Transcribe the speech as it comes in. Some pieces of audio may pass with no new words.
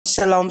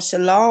Shalom,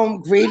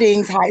 shalom.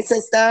 Greetings. Hi,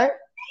 sister.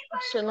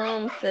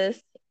 Shalom,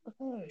 sis.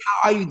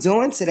 How are you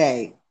doing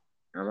today?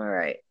 I'm all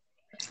right.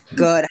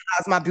 Good.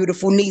 How's my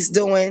beautiful niece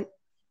doing?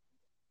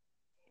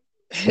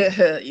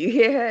 You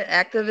hear her?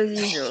 Active as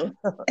usual.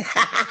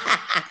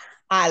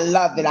 I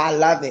love it. I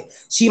love it.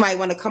 She might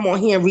want to come on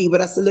here and read with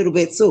us a little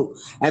bit too.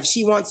 If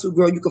she wants to,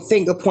 girl, you can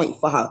finger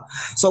point for her.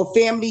 So,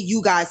 family, you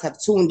guys have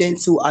tuned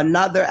into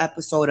another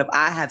episode of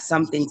I Have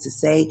Something to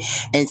Say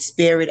in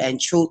Spirit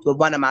and Truth with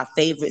one of my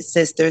favorite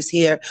sisters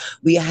here.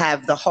 We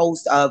have the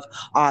host of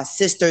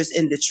Sisters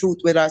in the Truth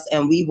with us,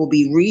 and we will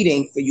be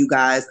reading for you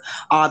guys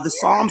the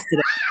Psalms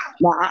today.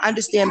 Now, I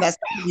understand that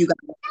some of you guys,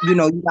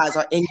 you guys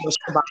are in your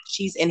Shabbat.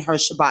 She's in her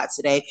Shabbat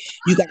today.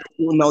 You guys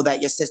will know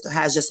that your sister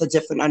has just a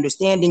different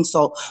understanding.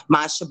 So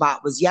my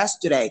Shabbat was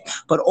yesterday,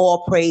 but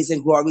all praise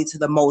and glory to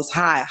the Most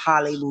High.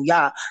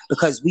 Hallelujah.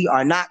 Because we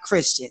are not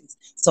Christians.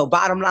 So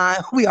bottom line,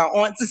 we are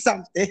on to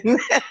something.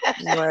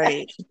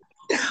 Right.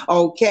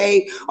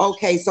 Okay.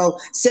 Okay. So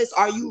sis,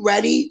 are you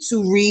ready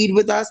to read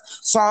with us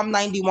Psalm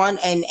 91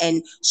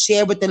 and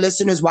share with the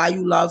listeners why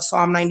you love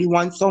Psalm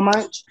 91 so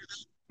much?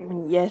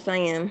 Yes, I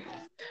am.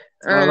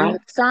 All right.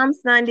 Psalms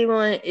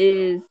 91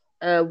 is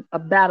a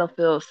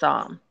battlefield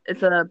psalm.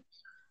 It's a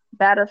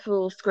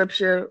battlefield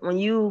scripture. When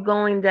you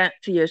going down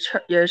to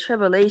your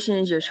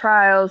tribulations, your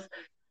trials,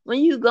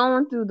 when you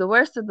going through the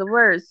worst of the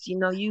worst,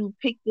 you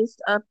pick this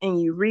up and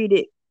you read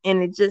it,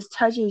 and it just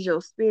touches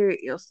your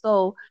spirit, your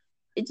soul.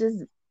 It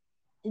just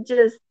it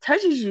just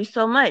touches you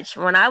so much.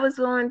 When I was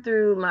going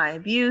through my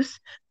abuse,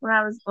 when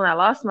I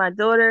lost my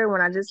daughter,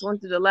 when I just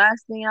went through the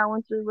last thing I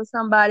went through with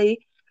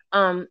somebody,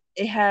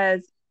 it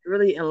has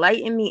really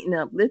enlightened me and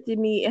uplifted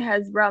me. It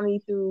has brought me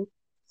through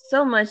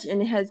so much,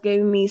 and it has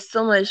given me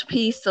so much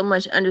peace, so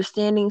much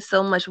understanding,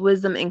 so much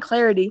wisdom and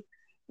clarity.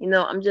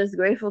 I'm just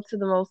grateful to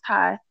the Most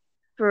High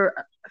for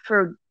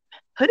for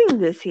putting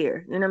this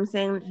here. You know what I'm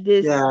saying?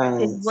 His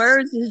Yes.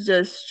 words is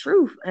just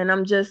truth, and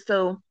I'm just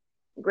so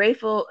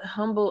grateful,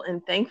 humble,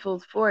 and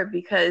thankful for it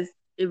because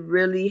it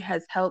really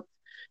has helped,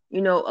 a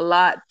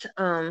lot,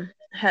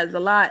 has a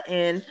lot.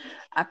 And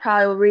I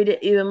probably will read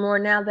it even more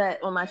now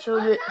that when my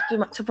children,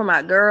 for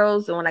my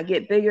girls, and when I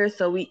get bigger,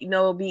 so it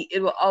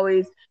will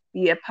always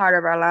be a part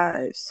of our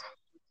lives.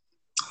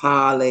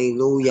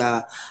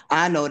 Hallelujah.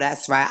 I know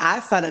that's right.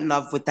 I fell in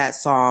love with that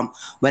psalm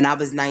when I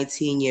was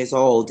 19 years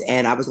old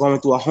and I was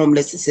going through a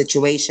homeless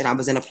situation. I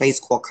was in a place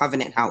called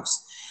Covenant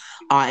House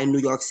in New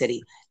York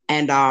City.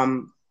 And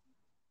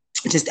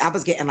just I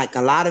was getting like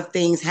a lot of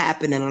things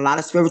happening, a lot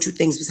of spiritual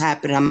things was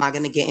happening. I'm not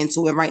gonna get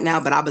into it right now,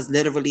 but I was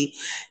literally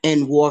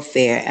in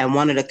warfare. And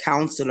one of the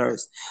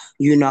counselors,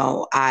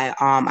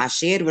 I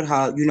shared with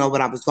her,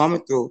 what I was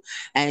going through.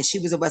 And she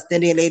was a West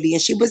Indian lady,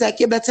 and she was like,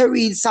 "You better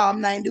read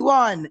Psalm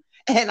 91."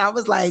 And I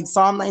was like,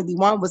 Psalm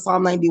 91, what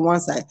Psalm 91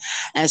 say?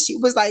 And she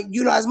was like,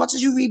 as much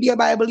as you read your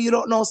Bible, you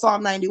don't know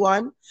Psalm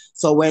 91.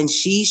 So when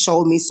she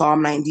showed me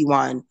Psalm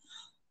 91,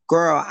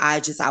 girl,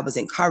 I was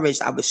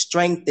encouraged, I was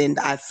strengthened,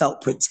 I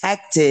felt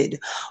protected.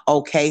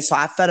 Okay, so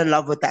I fell in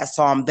love with that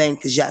psalm then,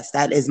 because yes,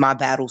 that is my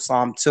battle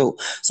psalm too.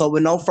 So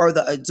with no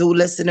further ado,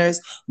 listeners,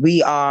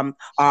 we are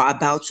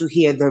about to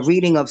hear the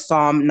reading of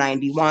Psalm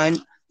 91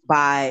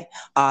 by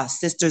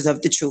Sisters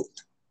of the Truth.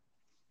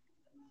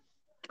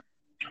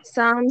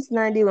 Psalms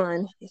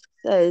 91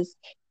 says,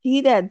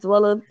 "He that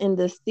dwelleth in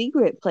the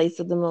secret place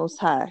of the Most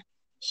High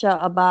shall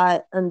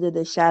abide under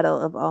the shadow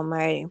of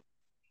Almighty.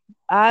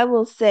 I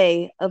will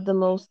say of the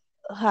Most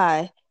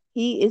High,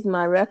 He is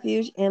my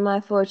refuge and my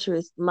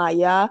fortress, my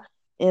Yah,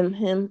 in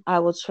Him I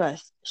will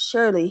trust.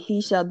 Surely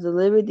He shall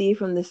deliver thee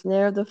from the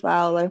snare of the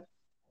fowler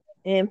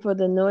and for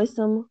the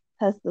noisome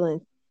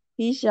pestilence.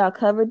 He shall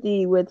cover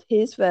thee with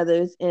His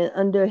feathers, and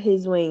under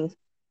His wings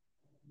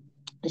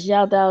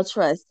shalt thou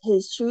trust.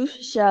 His truth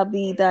shall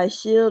be thy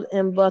shield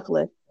and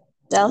buckler.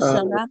 Thou Uh,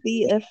 shalt not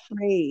be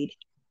afraid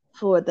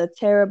for the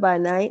terror by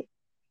night,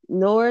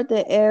 nor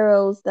the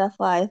arrows that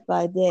flieth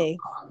by day,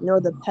 nor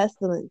the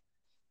pestilence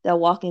that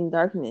walk in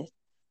darkness,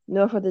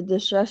 nor for the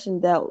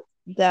destruction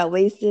that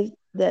wasteth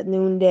at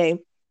noonday.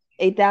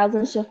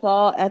 1,000 shall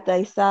fall at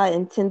thy side,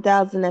 and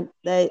 10,000 at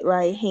thy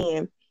right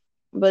hand,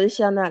 but it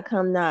shall not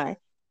come nigh.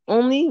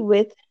 Only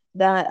with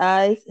thy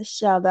eyes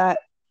shall thou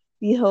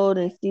behold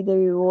and see the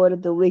reward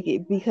of the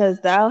wicked, because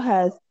thou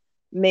hast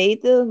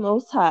made the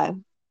Most High,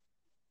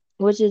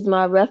 which is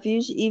my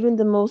refuge, even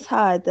the Most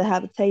High, the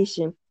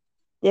habitation.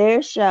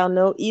 There shall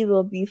no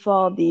evil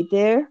befall thee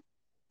there,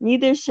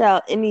 neither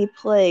shall any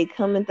plague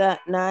come at thy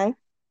nigh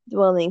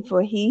dwelling,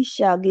 for he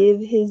shall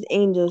give his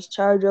angels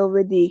charge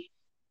over thee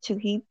to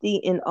keep thee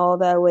in all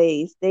thy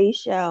ways. They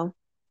shall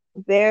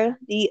bear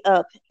thee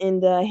up in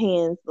their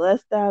hands,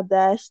 lest thou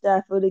dash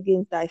thy foot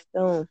against thy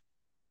stone.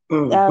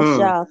 Thou mhm.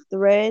 shalt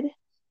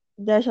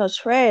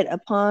tread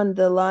upon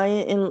the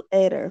lion and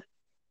adder,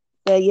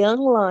 the young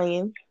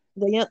lion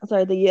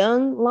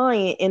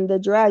and the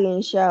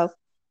dragon shall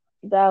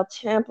thou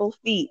trample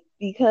feet,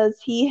 because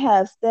he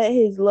hath set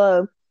his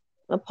love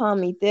upon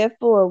me.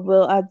 Therefore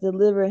will I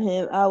deliver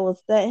him. I will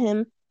set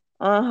him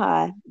on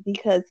high,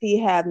 because he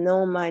hath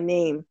known my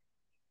name.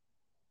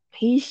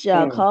 He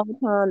shall Mm. call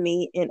upon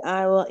me, and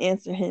I will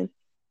answer him.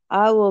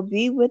 I will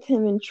be with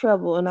him in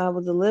trouble, and I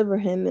will deliver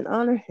him and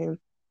honor him.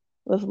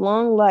 With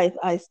long life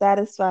I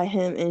satisfy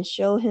him and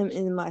show him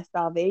in my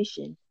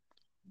salvation.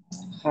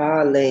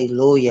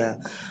 Hallelujah.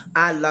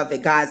 I love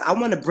it, guys. I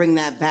want to bring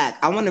that back.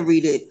 I want to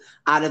read it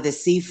out of the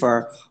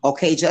Sefer,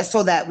 okay, just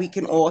so that we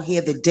can all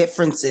hear the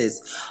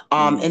differences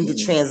in the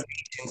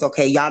translations.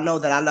 Okay, y'all know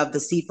that I love the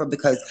Sefer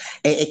because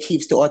it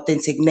keeps the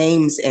authentic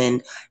names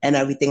and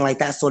everything like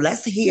that. So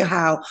let's hear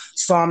how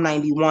Psalm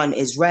 91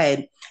 is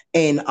read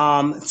in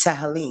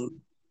Tehillim.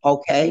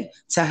 Okay,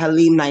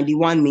 Tehillim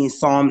 91 means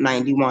Psalm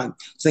 91.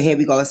 So here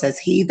we go. It says,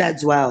 "He that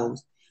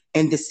dwells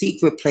in the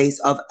secret place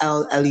of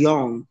El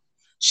Elyon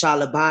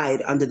shall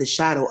abide under the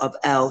shadow of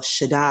El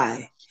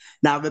Shaddai."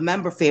 Now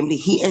remember, family,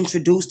 he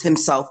introduced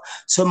himself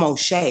to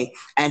Moshe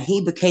and he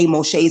became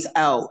Moshe's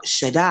El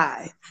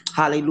Shaddai.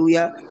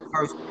 Hallelujah.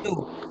 Verse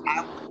 2,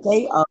 "I will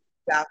say of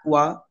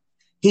Yahweh,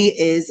 he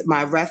is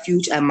my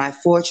refuge and my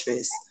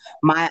fortress,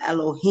 my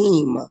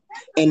Elohim,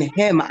 in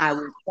him I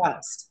will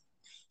trust.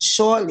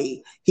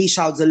 Surely he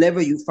shall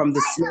deliver you from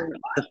the snare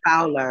of the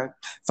fowler,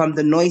 from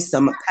the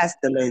noisome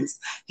pestilence.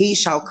 He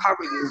shall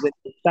cover you with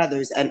his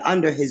feathers, and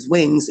under his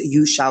wings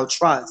you shall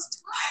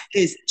trust.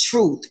 His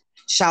truth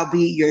shall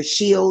be your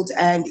shield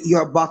and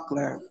your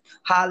buckler."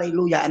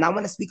 Hallelujah. And I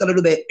want to speak a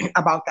little bit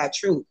about that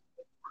truth.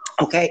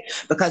 Okay,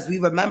 because we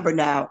remember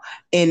now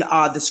in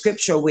the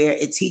scripture where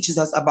it teaches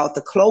us about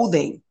the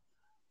clothing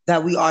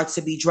that we are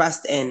to be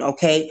dressed in.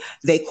 Okay,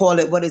 they call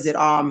it, what is it?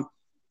 Uh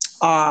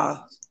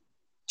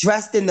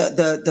Dressed in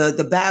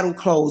the battle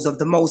clothes of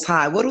the Most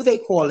High. What do they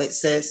call it,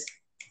 sis?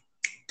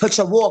 Put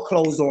your war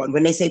clothes on.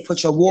 When they say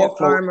put your war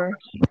clothes, Armor.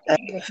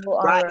 The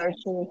whole right? armor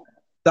too.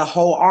 The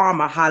whole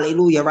armor,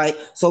 hallelujah, right?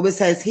 So it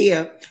says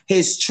here,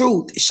 his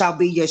truth shall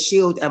be your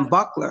shield and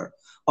buckler.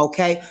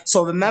 Okay,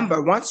 so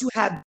remember, once you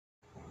have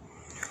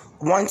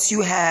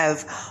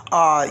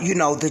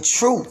the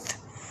truth,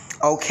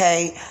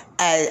 okay,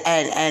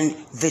 and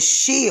the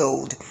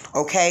shield,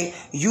 okay,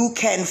 you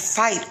can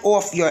fight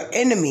off your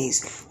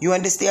enemies. You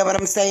understand what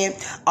I'm saying?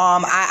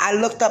 I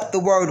looked up the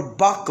word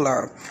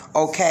buckler,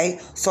 okay,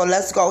 so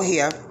let's go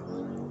here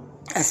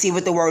and see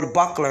what the word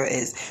buckler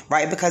is,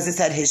 right? Because it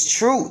said his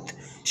truth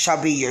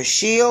shall be your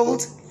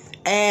shield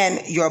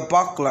and your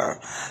buckler.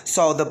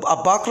 So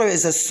a buckler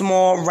is a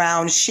small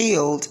round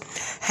shield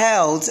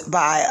held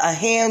by a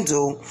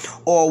handle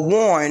or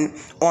worn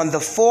on the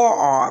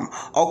forearm.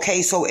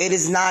 Okay, so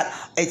it's not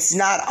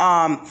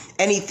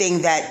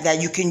anything that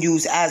you can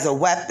use as a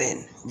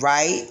weapon,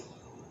 right?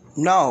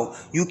 No,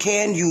 you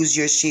can use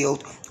your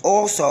shield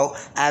also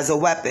as a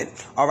weapon.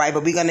 All right,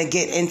 but we're going to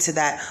get into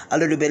that a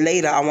little bit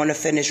later. I want to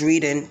finish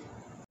reading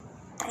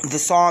the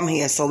psalm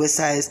here. So it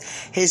says,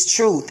 his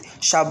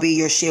truth shall be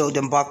your shield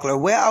and buckler.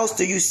 Where else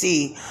do you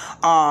see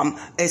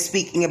is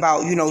speaking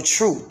about,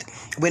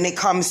 truth when it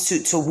comes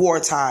to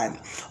wartime?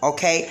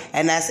 Okay,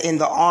 and that's in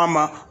the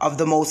armor of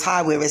the Most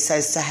High, where it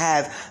says to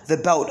have the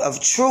belt of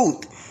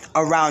truth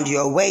around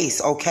your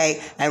waist. Okay,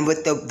 and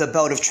with the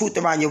belt of truth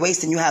around your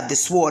waist, and you have the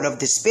sword of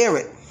the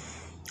Spirit.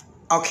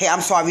 Okay,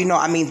 I'm sorry, no,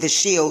 I mean the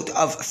shield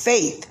of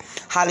faith.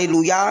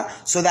 Hallelujah.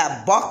 So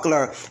that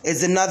buckler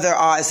is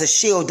is a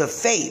shield of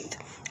faith.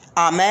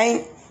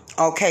 Amen.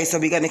 Okay, so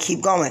we're going to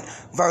keep going.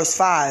 Verse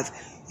 5,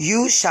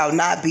 you shall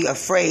not be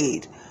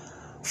afraid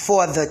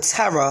for the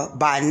terror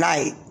by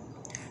night,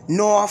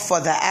 nor for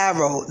the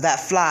arrow that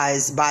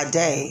flies by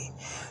day,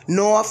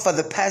 nor for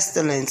the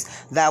pestilence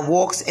that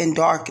walks in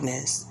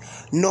darkness,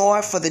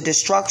 nor for the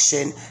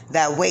destruction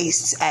that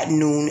wastes at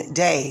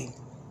noonday.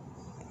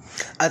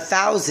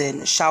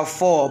 1,000 shall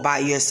fall by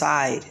your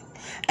side,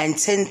 and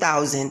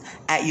 10,000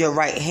 at your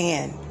right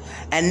hand,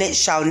 and it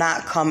shall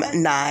not come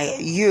nigh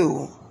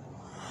you.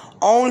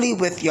 Only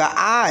with your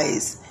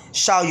eyes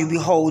shall you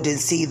behold and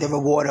see the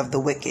reward of the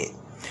wicked.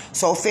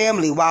 So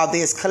family, while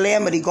there's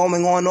calamity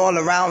going on all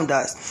around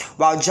us,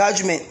 while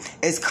judgment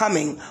is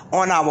coming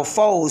on our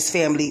foes,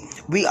 family,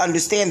 we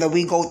understand that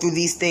we go through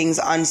these things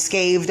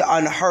unscathed,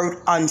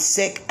 unhurt,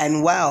 unsick,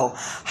 and well.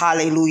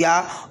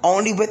 Hallelujah.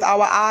 Only with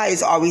our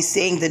eyes are we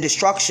seeing the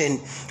destruction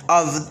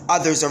of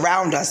others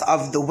around us,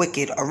 of the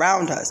wicked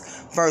around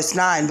us. Verse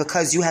 9,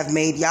 because you have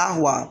made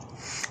Yahweh,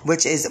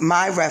 which is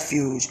my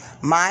refuge,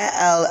 my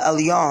El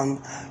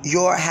Elyon,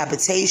 your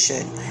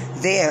habitation,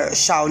 there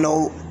shall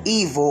no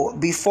evil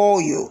befall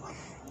you.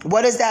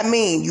 What does that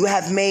mean? You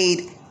have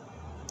made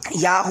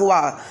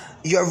Yahuwah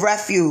your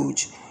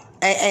refuge.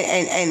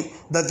 And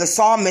the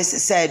psalmist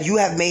said, you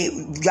have made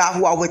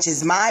Yahuwah, which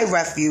is my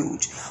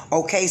refuge.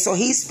 Okay, so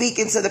he's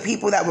speaking to the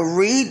people that will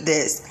read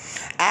this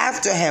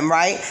after him,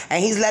 right?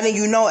 And he's letting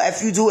you know,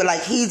 if you do it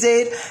like he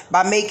did,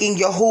 by making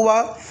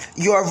Yahuwah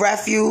your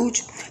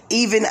refuge,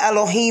 even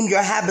Elohim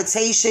your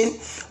habitation,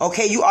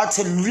 okay, you are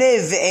to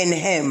live in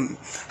him.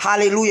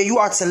 Hallelujah. You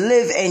are to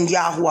live in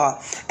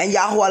Yahuwah, and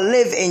Yahuwah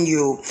live in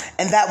you,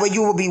 and that way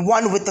you will be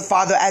one with the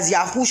Father, as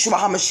Yahushua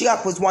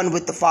HaMashiach was one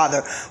with the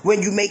Father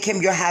when you make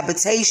him your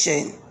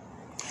habitation.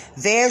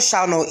 There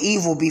shall no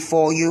evil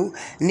befall you,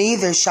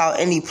 neither shall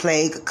any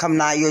plague come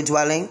nigh your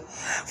dwelling.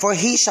 For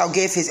he shall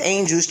give his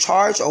angels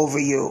charge over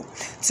you,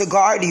 to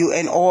guard you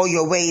in all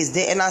your ways.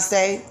 Didn't I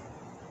say?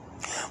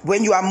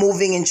 When you are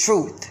moving in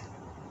truth.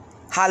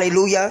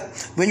 Hallelujah.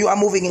 When you are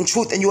moving in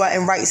truth and you are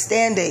in right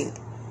standing,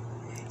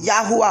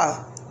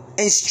 Yahuwah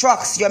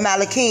instructs your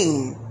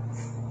Malakim.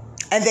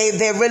 And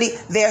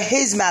they're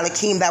his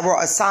Malakim that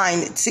were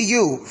assigned to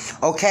you.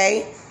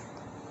 Okay?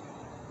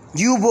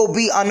 You will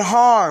be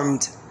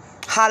unharmed.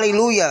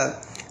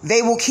 Hallelujah.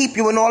 They will keep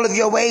you in all of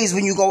your ways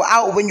when you go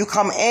out, when you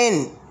come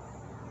in.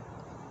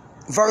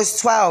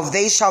 Verse 12,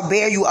 they shall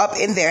bear you up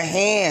in their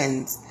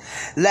hands,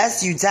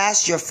 lest you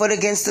dash your foot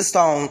against a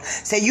stone.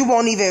 Say you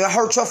won't even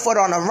hurt your foot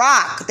on a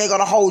rock. They're going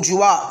to hold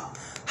you up.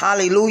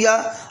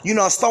 Hallelujah. You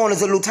know, a stone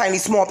is a little tiny,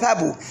 small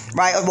pebble,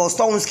 right? Well,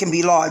 stones can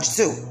be large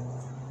too.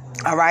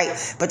 All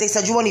right. But they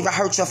said you won't even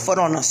hurt your foot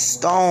on a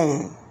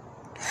stone,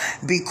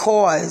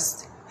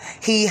 because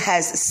he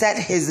has set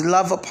his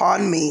love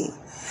upon me.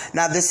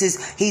 Now the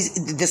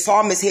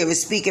psalmist here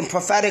is speaking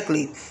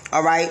prophetically,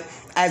 all right,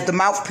 as the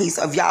mouthpiece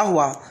of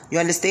Yahuwah. You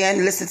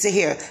understand? Listen to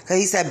here. Because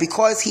he said,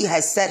 because he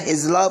has set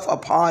his love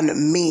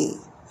upon me,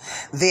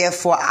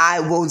 therefore I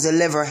will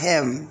deliver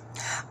him.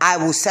 I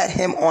will set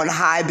him on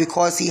high,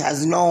 because he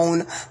has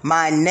known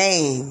my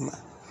name.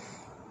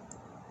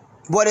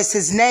 What is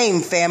his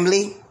name,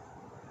 family?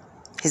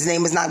 His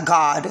name is not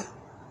God.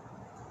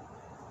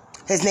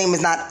 His name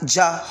is not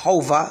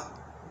Jehovah.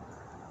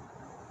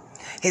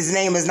 His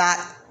name is not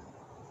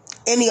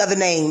any other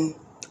name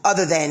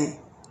other than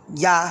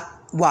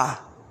Yahweh.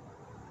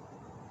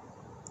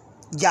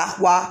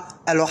 Yahweh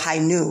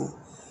Eloheinu.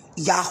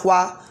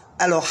 Yahweh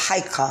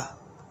Eloheika.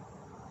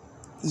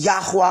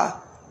 Yahweh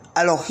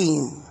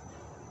Elohim.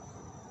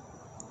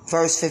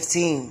 Verse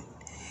 15.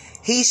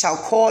 He shall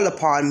call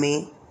upon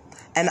me,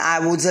 and I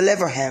will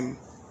deliver him.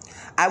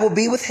 I will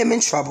be with him in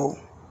trouble.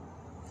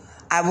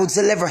 I will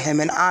deliver him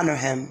and honor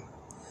him.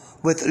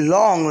 With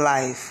long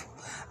life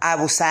I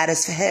will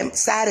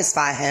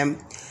satisfy him.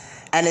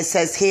 And it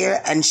says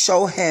here, and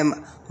show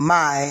him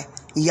my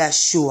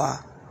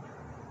Yeshua.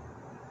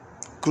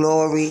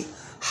 Glory.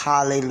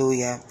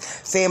 Hallelujah.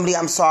 Family,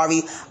 I'm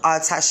sorry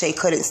Tashay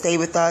couldn't stay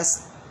with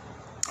us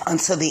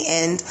until the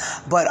end,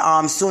 but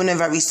soon and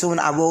very soon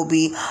I will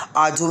be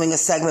doing a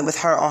segment with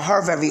her on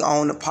her very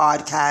own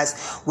podcast,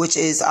 which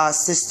is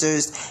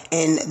Sisters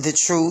in the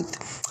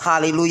Truth.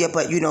 Hallelujah.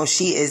 But you know,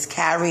 she is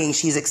carrying,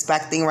 she's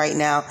expecting right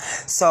now,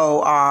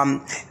 so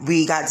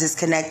we got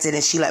disconnected,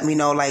 and she let me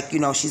know, like, you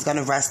know, she's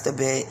gonna rest a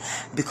bit,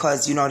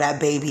 because you know that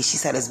baby, she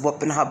said, is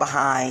whooping her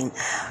behind.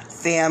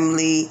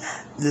 Family,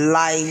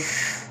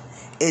 life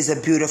is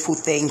a beautiful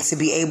thing. To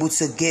be able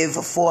to give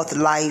forth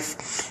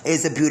life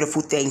is a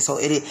beautiful thing. So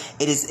it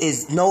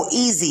is no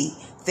easy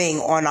thing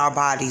on our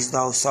bodies,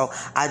 though. So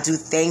I do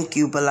thank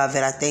you, beloved.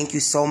 I thank you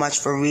so much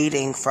for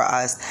reading for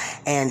us.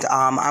 And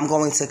I'm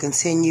going to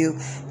continue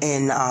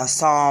in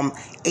Psalm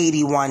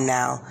 81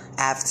 now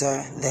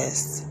after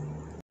this.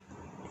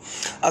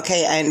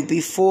 Okay, and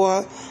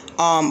before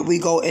we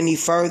go any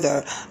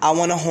further, I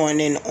want to horn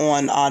in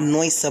on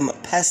noisome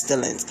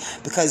pestilence,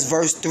 because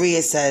verse 3,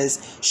 it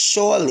says,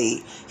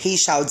 surely he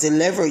shall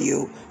deliver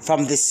you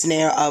from the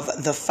snare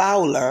of the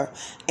fowler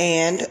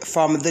and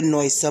from the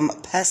noisome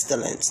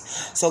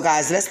pestilence. So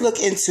guys, let's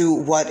look into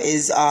what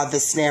is the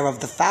snare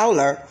of the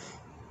fowler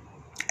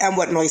and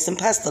what noisome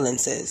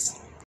pestilence is.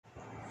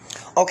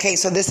 Okay,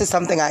 so this is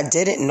something I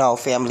didn't know,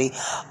 family.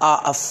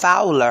 A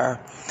fowler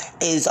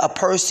is a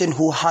person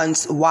who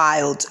hunts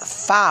wild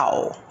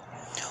fowl.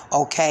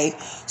 Okay,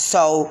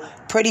 so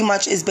pretty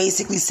much is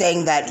basically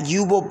saying that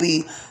you will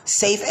be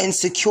safe and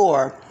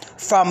secure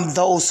from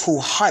those who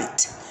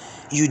hunt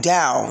you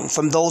down,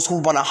 from those who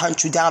want to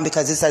hunt you down,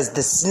 because it says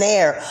the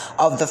snare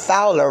of the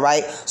fowler,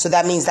 right? So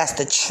that means that's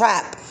the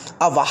trap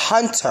of a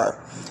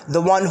hunter,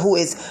 the one who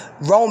is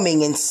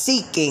roaming and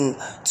seeking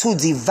to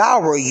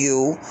devour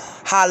you.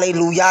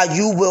 Hallelujah.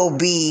 You will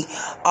be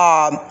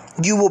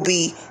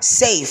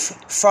safe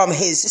from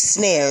his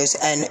snares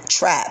and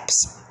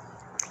traps.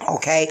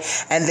 Okay,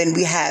 and then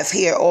we have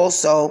here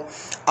also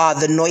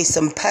the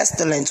noisome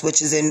pestilence,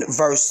 which is in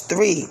verse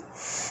 3.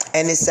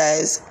 And it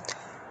says,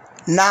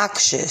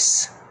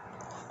 noxious,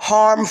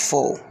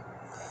 harmful,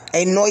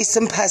 a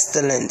noisome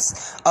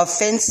pestilence,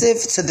 offensive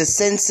to the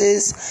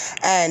senses,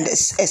 and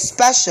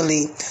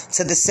especially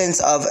to the sense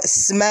of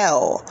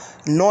smell,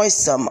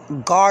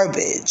 noisome,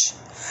 garbage,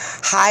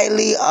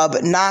 highly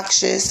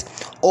obnoxious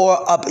or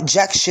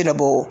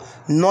objectionable,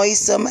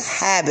 noisome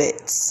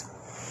habits.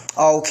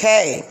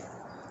 Okay.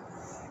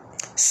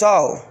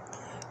 So,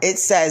 it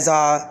says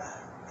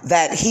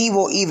that he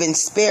will even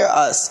spare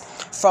us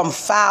from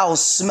foul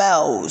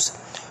smells,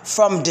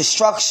 from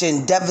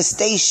destruction,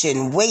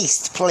 devastation,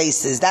 waste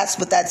places. That's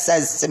what that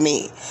says to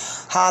me.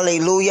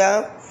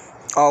 Hallelujah.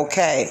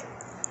 Okay.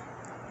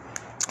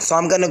 So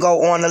I'm going to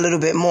go on a little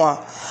bit more,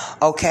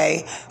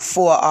 okay,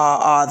 for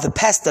the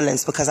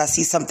pestilence, because I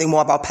see something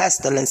more about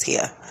pestilence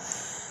here.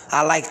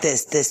 I like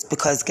this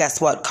because guess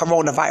what?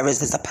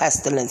 Coronavirus is a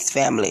pestilence,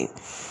 family.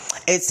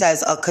 It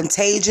says a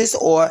contagious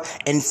or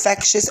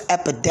infectious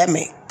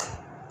epidemic.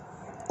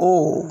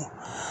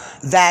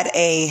 That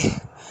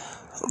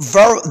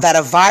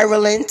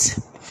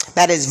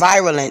is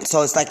virulent,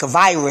 so it's like a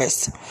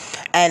virus,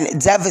 and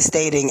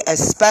devastating,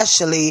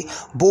 especially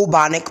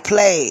bubonic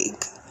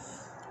plague.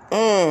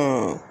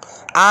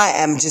 I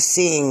am just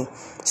seeing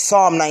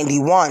Psalm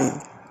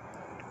 91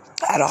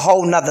 at a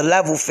whole nother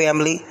level,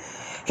 family.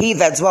 He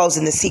that dwells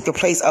in the secret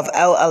place of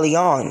El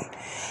Elyon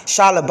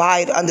shall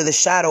abide under the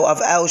shadow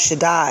of El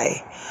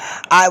Shaddai.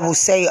 I will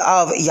say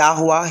of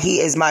Yahuwah, he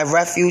is my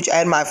refuge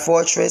and my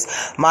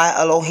fortress, my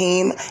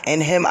Elohim,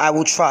 in him I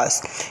will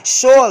trust.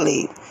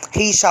 Surely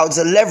he shall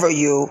deliver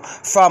you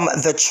from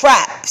the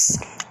traps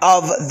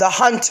of the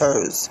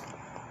hunters.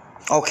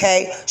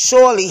 Okay?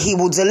 Surely he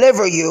will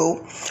deliver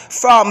you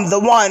from the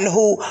one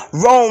who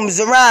roams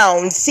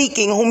around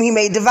seeking whom he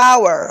may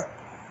devour,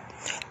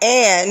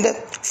 and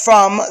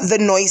from the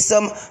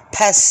noisome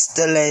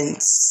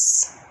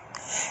pestilence,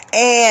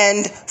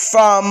 and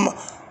from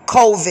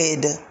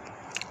COVID,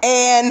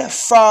 and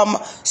from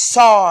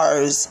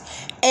SARS,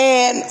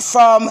 and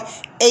from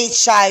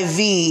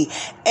HIV,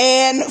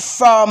 and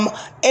from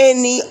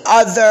any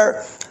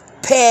other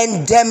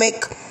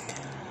pandemic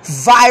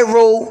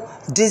viral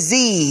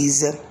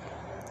disease.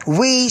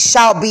 We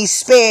shall be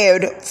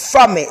spared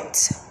from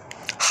it.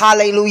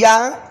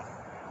 Hallelujah.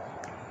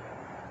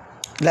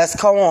 Let's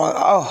go on.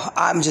 Oh,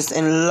 I'm just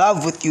in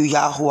love with you,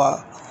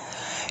 Yahuwah.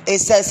 It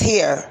says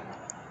here,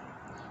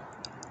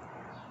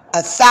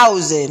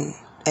 1,000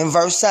 in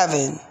verse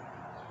 7.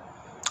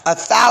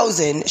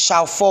 1,000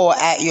 shall fall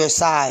at your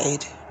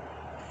side,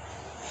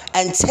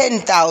 and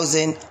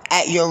 10,000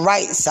 at your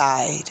right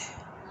side,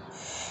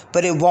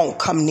 but it won't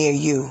come near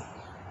you.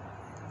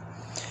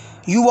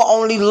 You will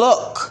only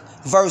look,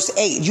 verse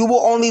 8, you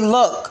will only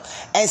look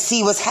and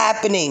see what's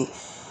happening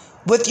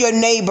with your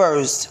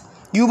neighbors.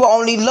 You will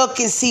only look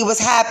and see what's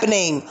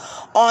happening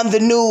on the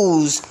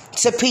news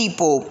to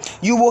people.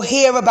 You will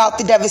hear about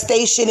the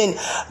devastation in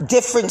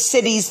different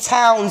cities,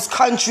 towns,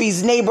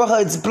 countries,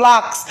 neighborhoods,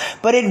 blocks,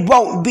 but it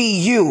won't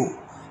be you.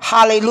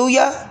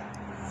 Hallelujah.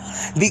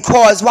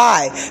 Because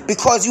why?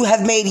 Because you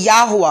have made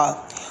Yahuwah,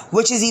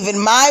 which is even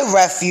my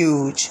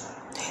refuge,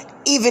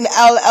 even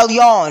El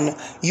Elyon,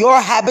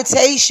 your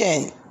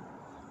habitation.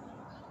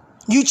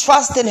 You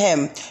trust in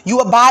him. You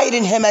abide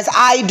in him as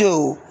I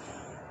do.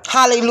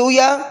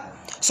 Hallelujah.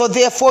 So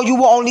therefore you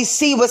will only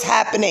see what's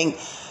happening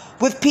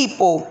with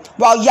people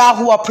while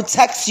Yahuwah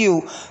protects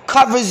you,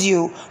 covers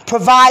you,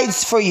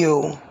 provides for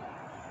you.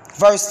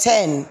 Verse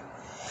 10,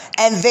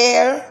 and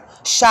there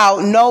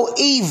shall no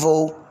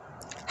evil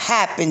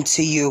happen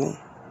to you,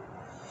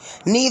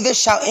 neither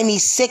shall any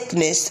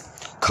sickness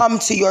come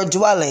to your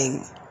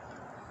dwelling.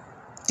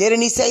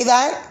 Didn't he say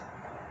that?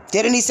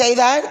 Didn't he say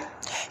that?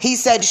 He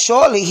said,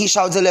 surely he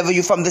shall deliver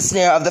you from the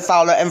snare of the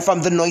fowler and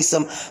from the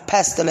noisome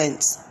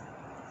pestilence.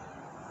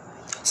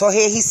 So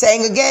here he's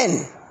saying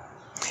again,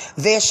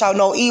 there shall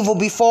no evil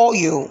befall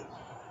you.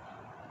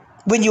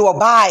 When you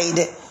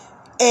abide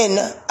in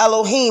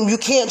Elohim, you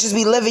can't just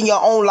be living your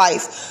own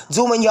life,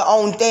 doing your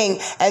own thing,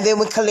 and then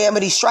when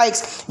calamity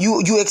strikes,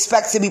 you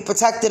expect to be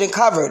protected and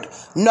covered.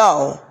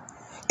 No.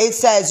 It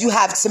says you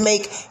have to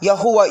make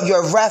Yahuwah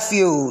your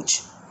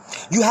refuge.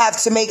 You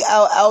have to make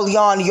El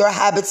Elyon your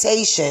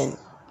habitation.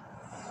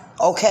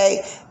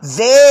 Okay?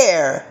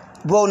 There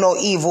will no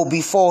evil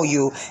befall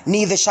you,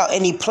 neither shall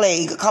any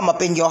plague come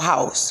up in your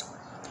house.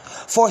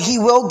 For he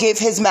will give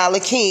his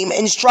Malachim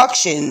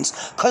instructions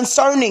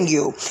concerning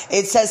you.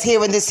 It says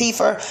here in the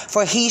Sefer,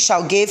 for he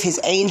shall give his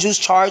angels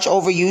charge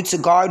over you to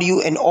guard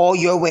you in all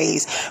your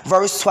ways.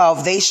 Verse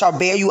 12, they shall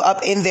bear you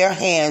up in their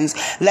hands,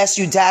 lest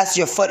you dash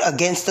your foot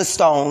against a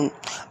stone.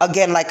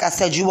 Again, like I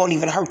said, you won't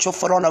even hurt your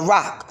foot on a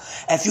rock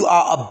if you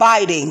are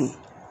abiding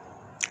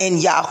in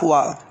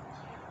Yahuwah.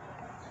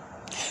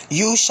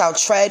 You shall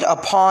tread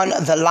upon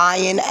the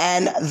lion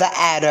and the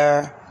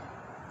adder,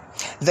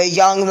 the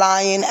young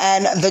lion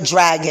and the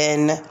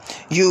dragon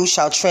you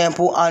shall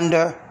trample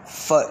under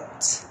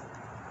foot.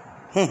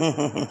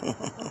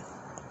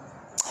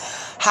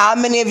 How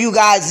many of you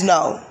guys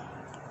know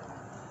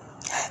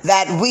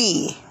that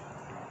we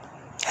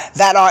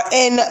that are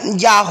in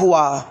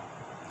Yahuwah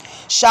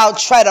shall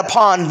tread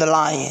upon the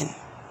lion,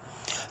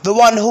 the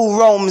one who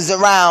roams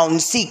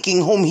around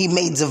seeking whom he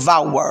may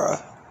devour?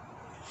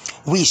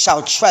 We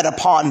shall tread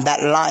upon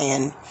that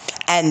lion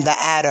and the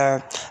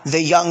adder,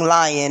 the young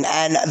lion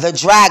and the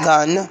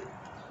dragon,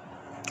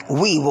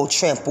 we will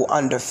trample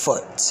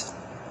underfoot.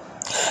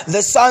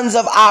 The sons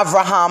of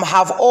Abraham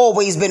have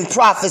always been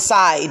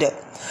prophesied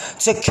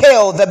to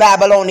kill the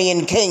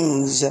Babylonian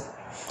kings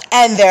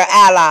and their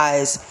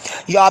allies.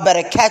 Y'all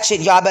better catch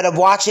it. Y'all better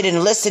watch it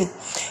and listen.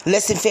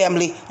 Listen,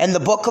 family, in the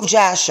book of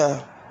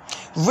Jasher.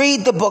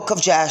 Read the book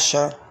of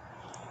Jasher.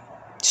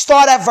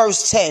 Start at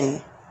verse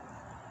 10.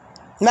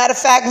 Matter of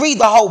fact, read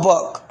the whole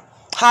book.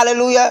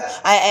 Hallelujah.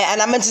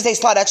 And I meant to say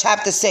start at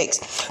chapter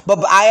 6.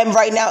 But I am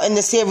right now in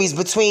the series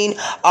between,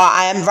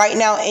 I am right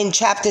now in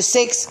chapter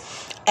 6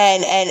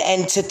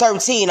 and to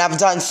 13 I've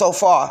done so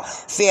far,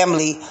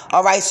 family.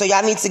 All right, so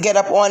y'all need to get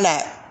up on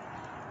that.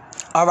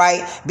 All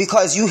right,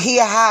 because you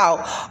hear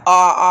how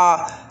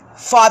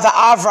Father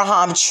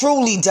Abraham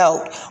truly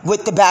dealt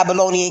with the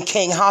Babylonian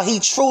king, how he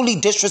truly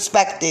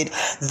disrespected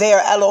their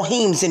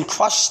Elohims and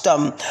crushed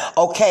them,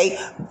 okay?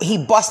 He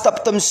bust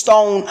up them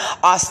stone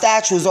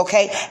statues,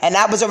 okay? And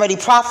that was already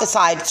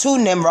prophesied to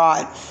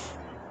Nimrod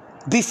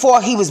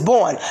before he was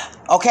born,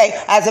 okay?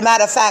 As a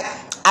matter of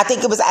fact, I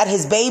think it was at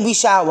his baby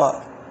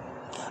shower,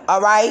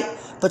 all right?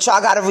 But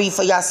y'all got to read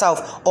for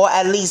yourself, or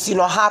at least,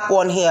 hop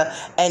on here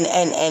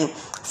and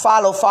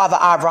follow Father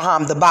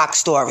Abraham, the Bach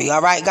story.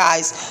 All right,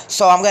 guys?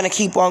 So I'm going to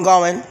keep on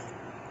going. And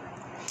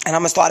I'm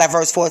going to start at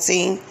verse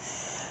 14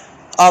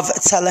 of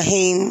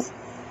Tehillim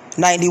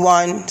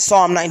 91,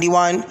 Psalm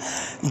 91.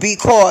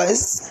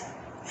 Because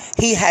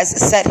he has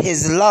set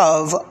his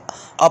love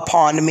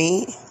upon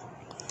me,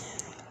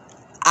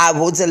 I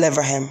will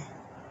deliver him.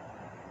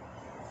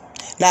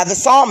 Now, the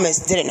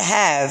psalmist didn't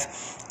have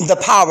the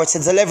power to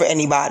deliver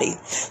anybody.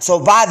 So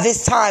by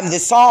this time, the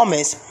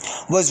psalmist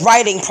was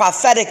writing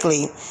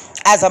prophetically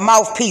as a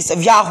mouthpiece of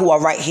Yahuwah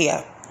right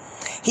here.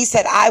 He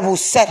said, I will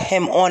set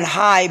him on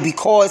high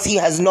because he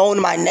has known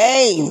my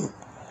name.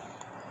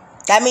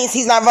 That means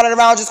he's not running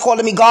around just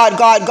calling me God,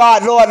 God,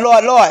 God, Lord,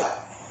 Lord, Lord.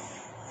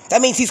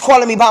 That means he's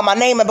calling me by my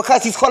name, and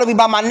because he's calling me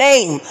by my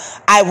name,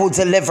 I will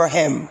deliver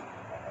him.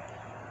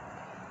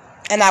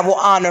 And I will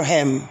honor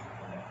him.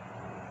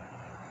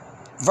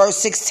 Verse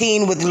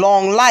 16, with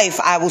long life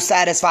I will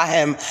satisfy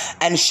him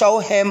and show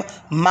him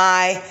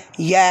my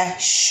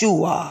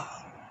Yeshua.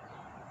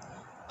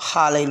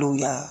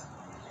 Hallelujah.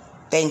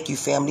 Thank you,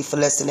 family, for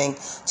listening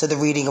to the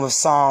reading of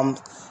Psalm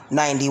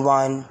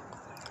 91,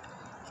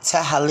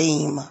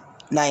 Tehillim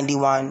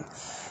 91,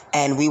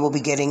 and we will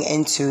be getting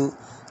into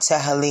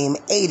Tehillim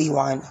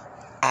 81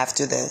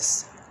 after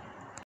this.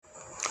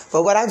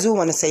 But what I do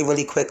want to say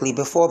really quickly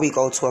before we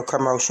go to a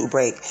commercial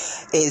break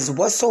is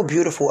what's so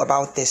beautiful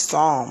about this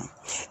psalm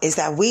is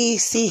that we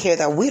see here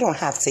that we don't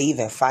have to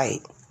even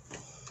fight.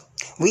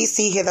 We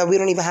see here that we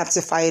don't even have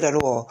to fight at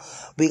all.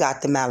 We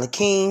got the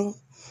Malachim,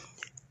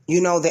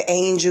 the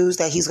angels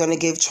that he's going to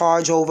give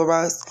charge over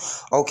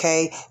us.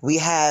 Okay, we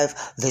have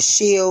the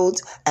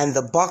shield and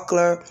the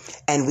buckler,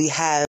 and we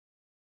have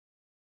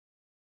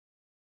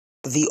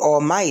the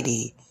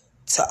Almighty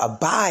to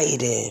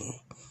abide in.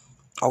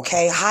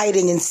 Okay,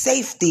 hiding in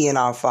safety in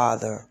our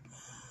Father.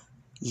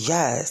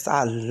 Yes,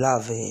 I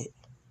love it.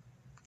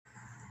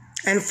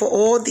 And for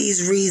all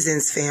these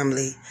reasons,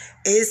 family,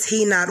 is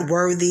he not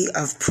worthy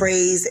of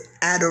praise,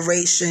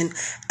 adoration,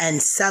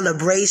 and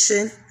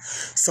celebration?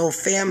 So,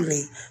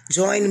 family,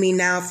 join me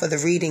now for the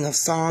reading of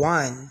Psalm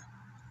 1.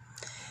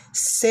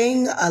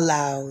 Sing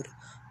aloud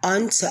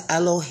unto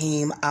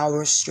Elohim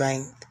our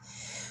strength.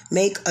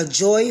 Make a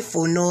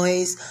joyful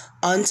noise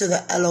unto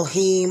the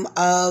Elohim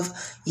of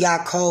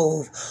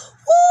Yaakov.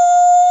 Woo!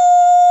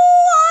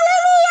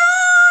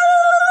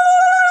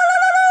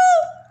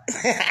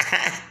 Hallelujah!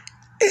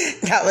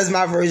 That was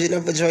my version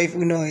of a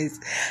joyful noise.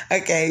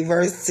 Okay,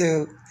 verse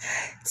 2.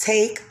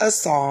 Take a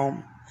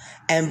psalm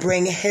and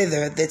bring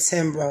hither the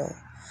timbrel,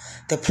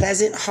 the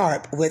pleasant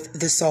harp with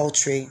the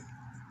psaltery.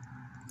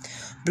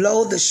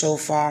 Blow the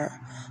shofar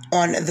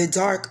on the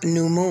dark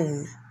new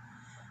moon.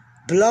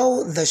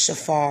 Blow the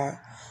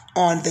shofar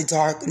on the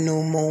dark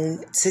new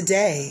moon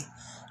today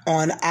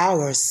on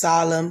our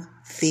solemn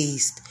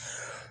feast.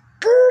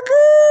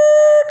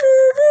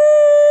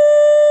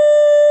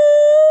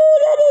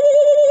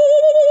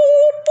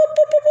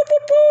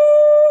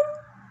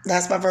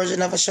 That's my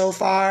version of a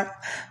shofar.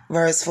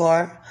 Verse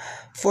 4.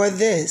 For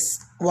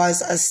this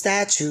was a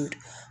statute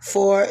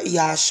for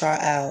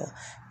Yashar'el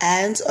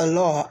and a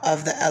law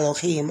of the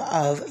Elohim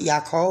of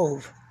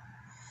Yaakov.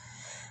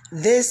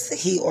 This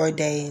he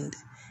ordained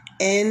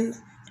in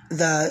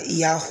the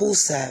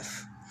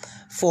Yahusef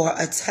for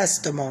a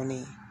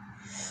testimony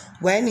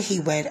when he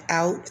went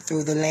out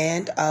through the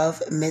land of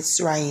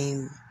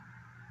Mitzrayim,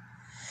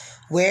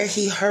 where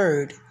he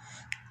heard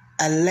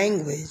a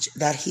language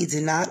that he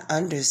did not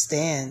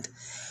understand.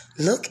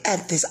 Look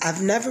at this.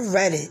 I've never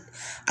read it.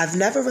 I've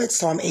never read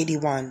Psalm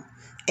 81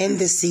 in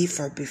the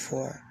Sefer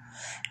before.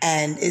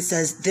 And it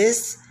says,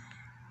 this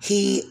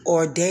he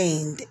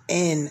ordained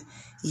in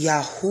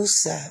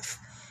Yahusef.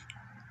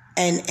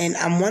 And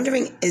I'm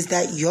wondering, is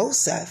that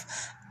Yosef?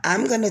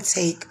 I'm going to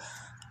take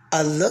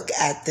a look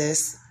at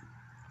this,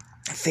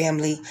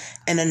 family,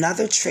 in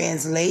another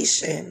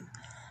translation.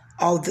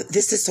 Oh,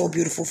 this is so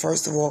beautiful,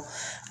 first of all.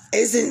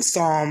 Isn't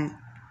Psalm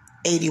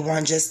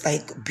 81 just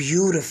like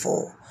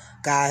beautiful,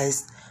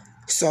 guys?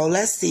 So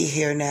let's see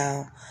here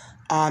now.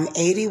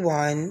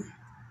 81.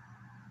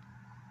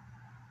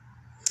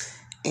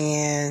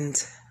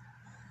 And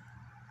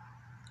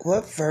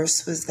what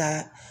verse was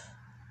that?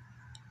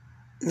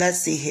 Let's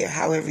see here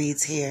how it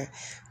reads here.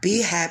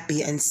 Be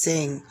happy and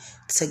sing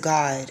to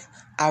God,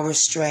 our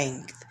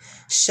strength.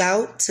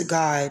 Shout to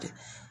God,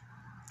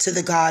 to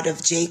the God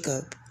of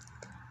Jacob.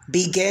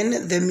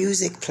 Begin the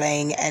music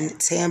playing and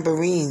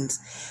tambourines,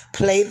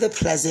 play the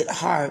pleasant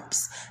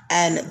harps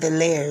and the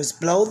lyres,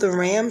 blow the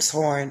ram's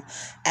horn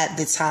at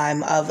the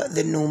time of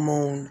the new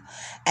moon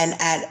and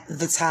at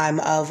the time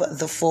of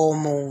the full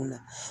moon,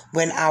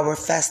 when our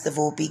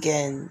festival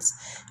begins.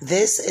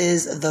 This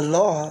is the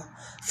law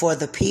for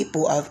the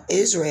people of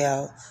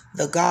Israel.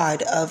 The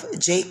God of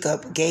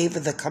Jacob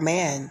gave the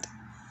command.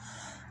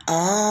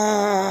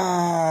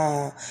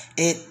 Oh,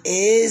 it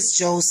is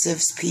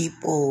Joseph's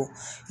people,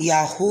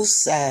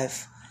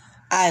 Yahusef.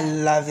 I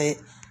love it.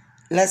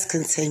 Let's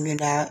continue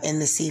now in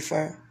the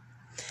Sefer.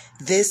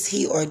 This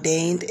he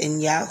ordained in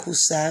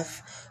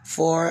Yahusef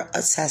for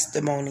a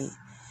testimony.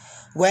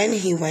 When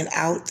he went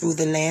out through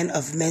the land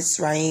of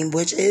Mitzrayim,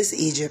 which is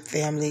Egypt,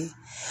 family,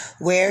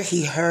 where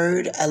he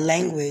heard a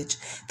language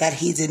that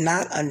he did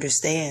not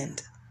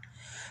understand.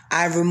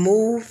 I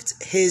removed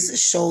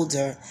his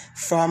shoulder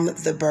from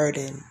the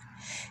burden.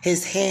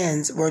 His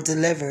hands were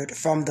delivered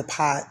from the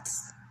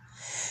pots.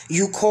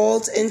 You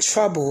called in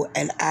trouble,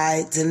 and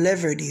I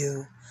delivered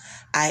you.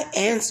 I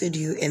answered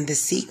you in the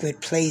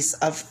secret place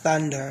of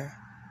thunder.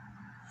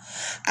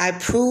 I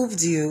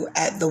proved you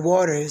at the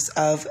waters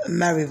of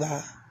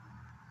Meribah.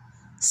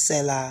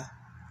 Selah.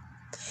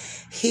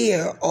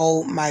 Hear,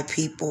 O my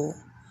people,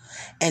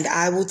 and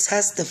I will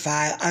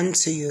testify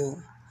unto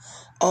you.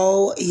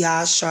 O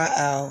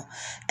Yashar'el,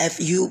 if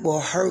you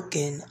will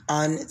hearken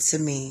unto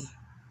me.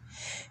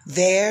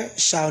 There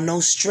shall no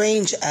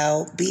strange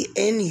El be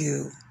in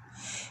you,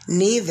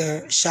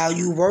 neither shall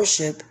you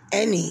worship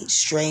any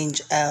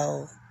strange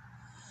El,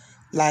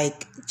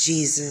 like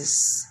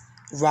Jesus,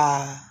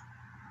 Ra,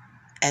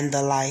 and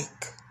the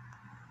like.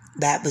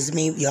 That was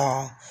me,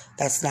 y'all.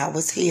 That's not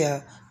what's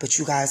here, but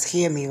you guys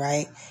hear me,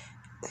 right?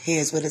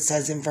 Here's what it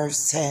says in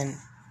verse 10.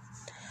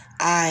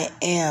 I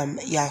am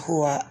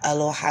Yahuwah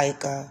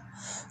Elohika,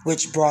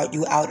 which brought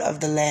you out of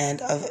the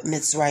land of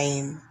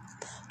Mitzrayim.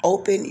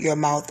 Open your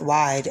mouth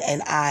wide,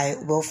 and I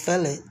will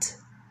fill it.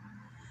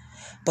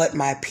 But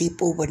my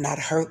people would not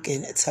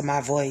hearken to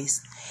my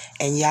voice,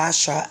 and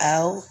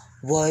Yashar'el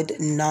would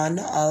none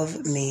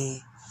of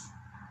me.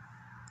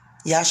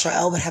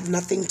 Yashar'el would have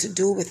nothing to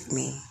do with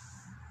me.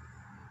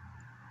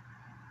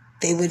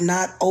 They would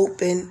not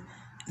open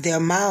their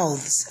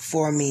mouths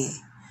for me,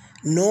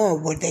 nor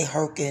would they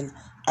hearken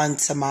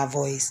unto my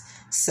voice,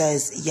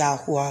 says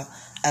Yahuwah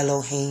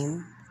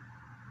Elohim.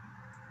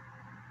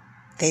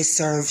 They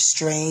serve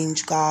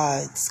strange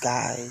gods,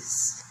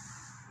 guys.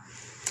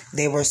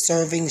 They were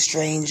serving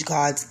strange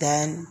gods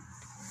then,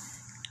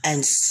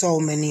 and so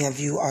many of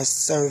you are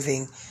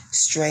serving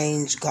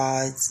strange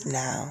gods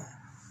now.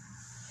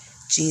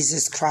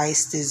 Jesus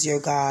Christ is your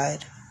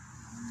God.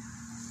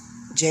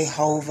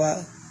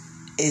 Jehovah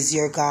is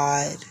your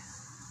God.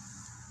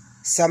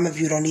 Some of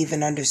you don't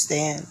even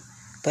understand,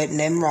 but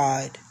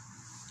Nimrod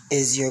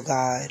is your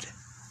God.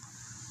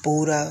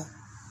 Buddha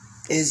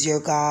is your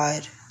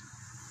God.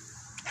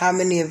 How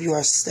many of you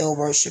are still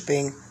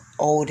worshiping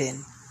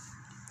Odin,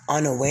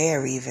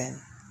 unaware even?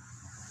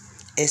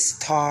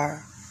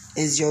 Ishtar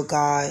is your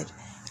God.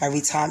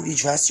 Every time you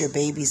dress your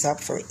babies up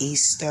for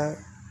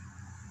Easter,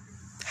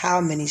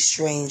 how many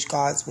strange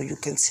gods will you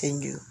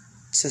continue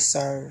to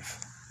serve?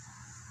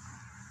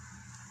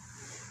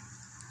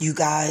 You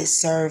guys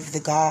serve the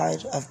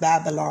God of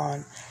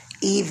Babylon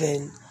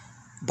even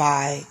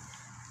by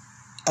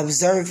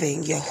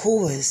observing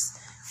Yahuwah's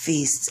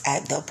feasts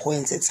at the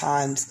appointed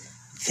times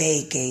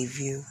they gave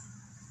you.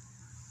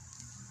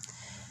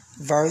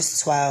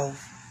 Verse 12.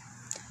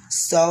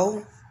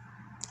 So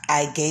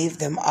I gave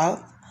them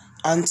up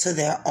unto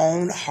their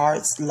own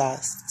heart's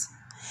lusts,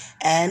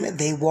 and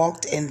they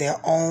walked in their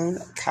own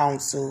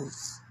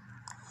counsels.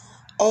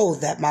 Oh,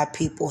 that my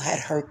people had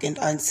hearkened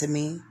unto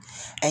me,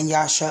 and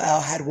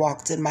Yashar'el had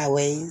walked in my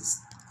ways.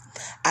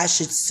 I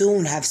should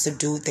soon have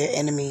subdued their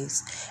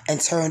enemies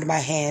and turned my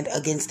hand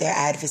against their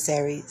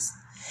adversaries.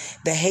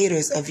 The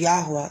haters of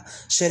Yahweh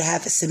should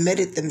have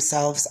submitted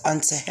themselves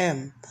unto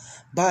him,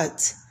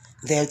 but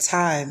their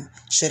time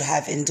should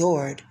have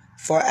endured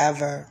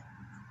forever.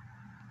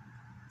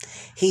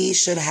 He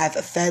should have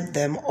fed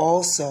them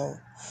also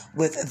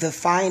with the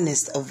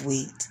finest of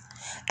wheat,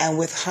 and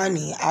with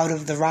honey out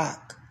of the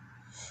rock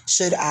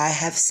should I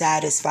have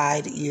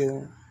satisfied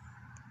you,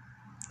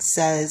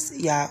 says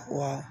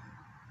Yahweh.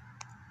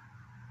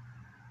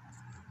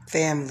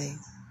 Family,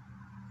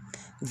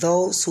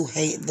 those who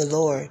hate the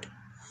Lord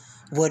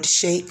would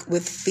shake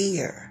with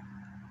fear.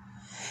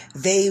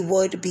 They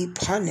would be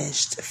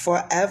punished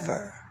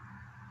forever.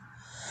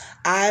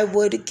 I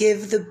would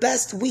give the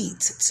best wheat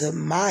to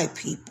my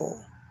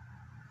people.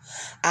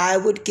 I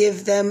would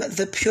give them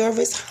the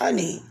purest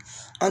honey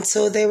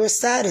until they were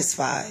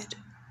satisfied.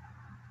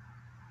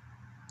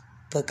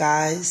 But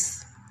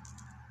guys,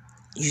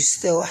 you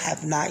still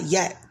have not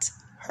yet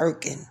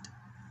hearkened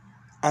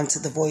unto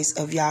the voice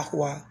of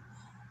Yahweh,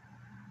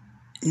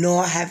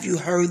 nor have you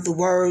heard the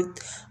word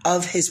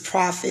of his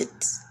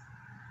prophets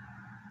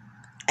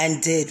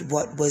and did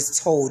what was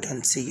told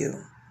unto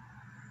you.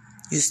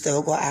 You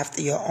still go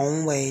after your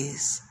own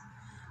ways,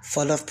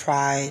 full of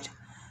pride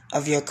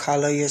of your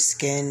color, your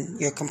skin,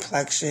 your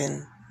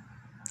complexion,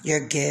 your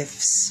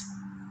gifts,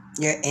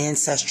 your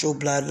ancestral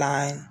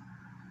bloodline,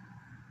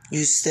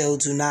 you still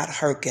do not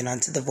hearken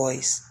unto the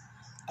voice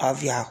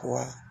of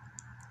Yahweh.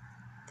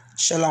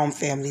 Shalom,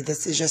 family.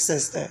 This is your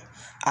sister,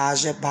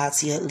 Aja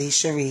Batia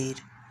Alicia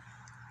Reed,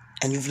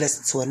 and you've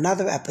listened to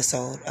another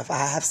episode of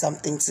I Have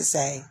Something to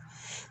Say.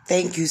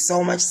 Thank you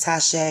so much,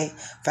 Tasha,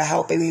 for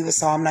helping me with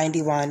Psalm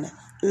 91.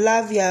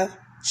 Love ya.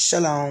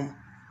 Shalom.